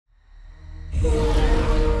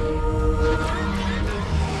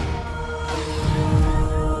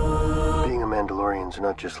Mandalorians are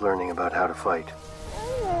not just learning about how to fight.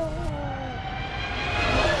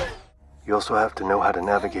 You also have to know how to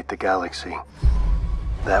navigate the galaxy.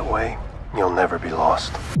 That way, you'll never be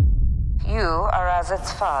lost. You are as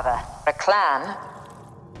its father, a clan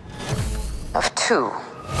of two.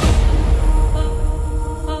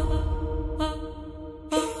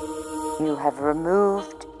 You have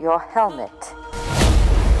removed your helmet.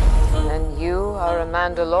 And you are a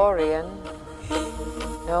Mandalorian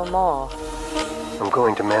no more. I'm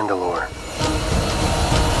going to Mandalore,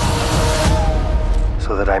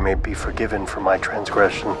 so that I may be forgiven for my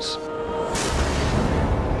transgressions.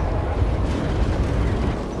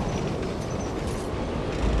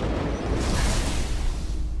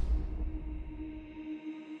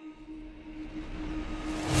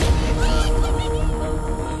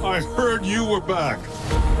 I heard you were back.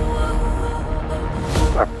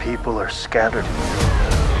 Our people are scattered.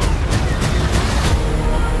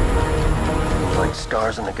 Like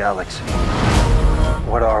stars in the galaxy.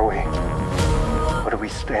 What are we? What do we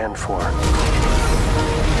stand for?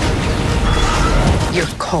 Your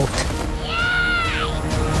cult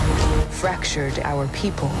fractured our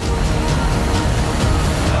people.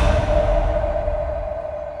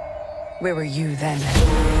 Where were you then?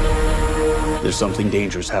 There's something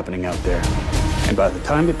dangerous happening out there. And by the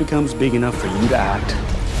time it becomes big enough for you to act,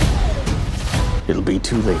 it'll be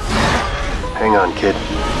too late. Hang on, kid.